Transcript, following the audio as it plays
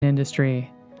industry,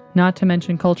 not to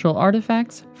mention cultural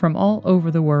artifacts from all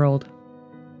over the world.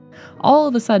 All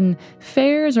of a sudden,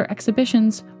 fairs or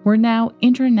exhibitions were now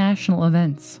international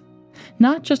events.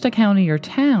 Not just a county or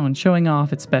town showing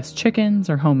off its best chickens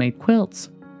or homemade quilts.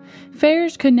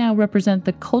 Fairs could now represent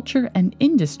the culture and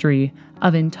industry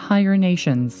of entire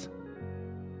nations.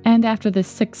 And after the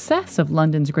success of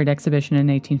London's Great Exhibition in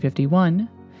 1851,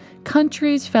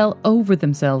 countries fell over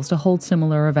themselves to hold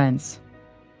similar events.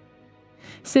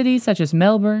 Cities such as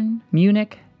Melbourne,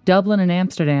 Munich, Dublin, and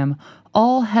Amsterdam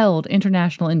all held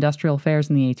international industrial fairs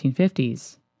in the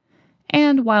 1850s.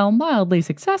 And while mildly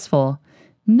successful,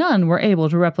 none were able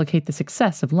to replicate the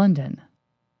success of London.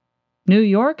 New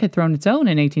York had thrown its own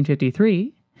in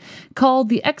 1853. Called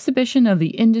the Exhibition of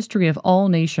the Industry of All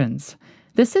Nations,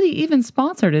 the city even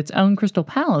sponsored its own Crystal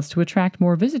Palace to attract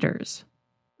more visitors.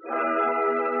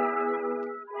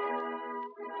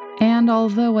 And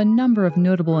although a number of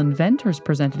notable inventors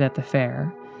presented at the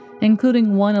fair,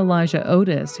 including one Elijah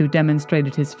Otis who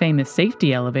demonstrated his famous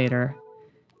safety elevator,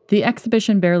 the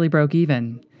exhibition barely broke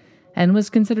even, and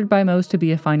was considered by most to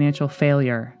be a financial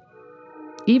failure.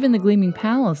 Even the Gleaming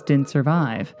Palace didn't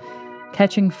survive,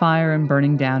 catching fire and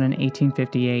burning down in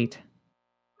 1858.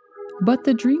 But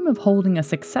the dream of holding a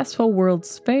successful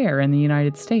World's Fair in the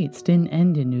United States didn't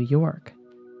end in New York.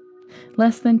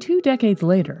 Less than 2 decades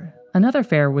later, another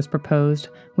fair was proposed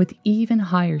with even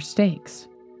higher stakes.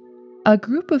 A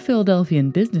group of Philadelphian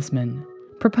businessmen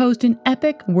proposed an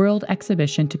epic world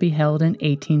exhibition to be held in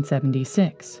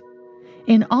 1876,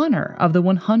 in honor of the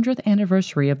 100th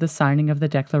anniversary of the signing of the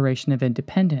Declaration of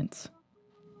Independence.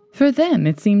 For them,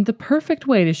 it seemed the perfect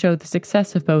way to show the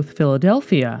success of both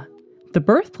Philadelphia, the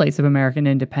birthplace of American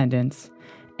independence,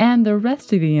 and the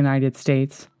rest of the United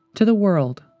States to the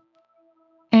world.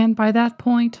 And by that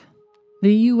point,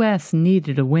 the U.S.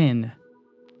 needed a win.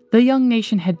 The young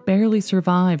nation had barely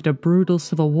survived a brutal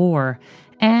civil war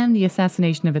and the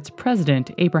assassination of its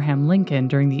president, Abraham Lincoln,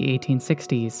 during the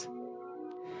 1860s.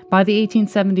 By the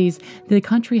 1870s, the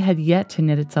country had yet to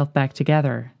knit itself back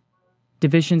together.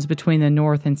 Divisions between the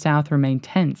North and South remained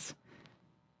tense.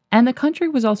 And the country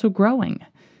was also growing.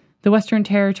 The Western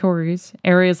Territories,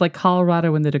 areas like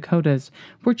Colorado and the Dakotas,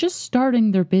 were just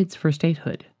starting their bids for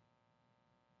statehood.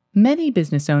 Many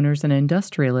business owners and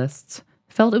industrialists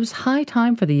felt it was high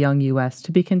time for the young U.S.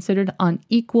 to be considered on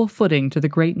equal footing to the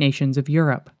great nations of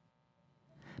Europe.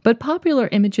 But popular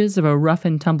images of a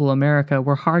rough-and-tumble America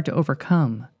were hard to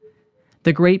overcome.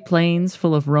 The Great Plains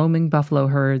full of roaming buffalo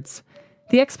herds,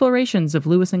 the explorations of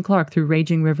Lewis and Clark through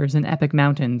raging rivers and epic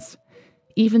mountains,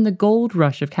 even the gold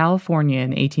rush of California in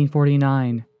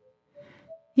 1849.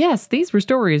 Yes, these were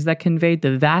stories that conveyed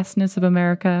the vastness of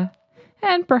America,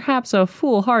 and perhaps a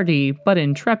foolhardy but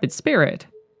intrepid spirit.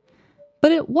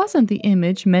 But it wasn't the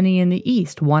image many in the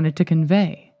East wanted to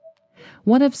convey.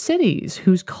 One of cities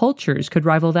whose cultures could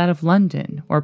rival that of London or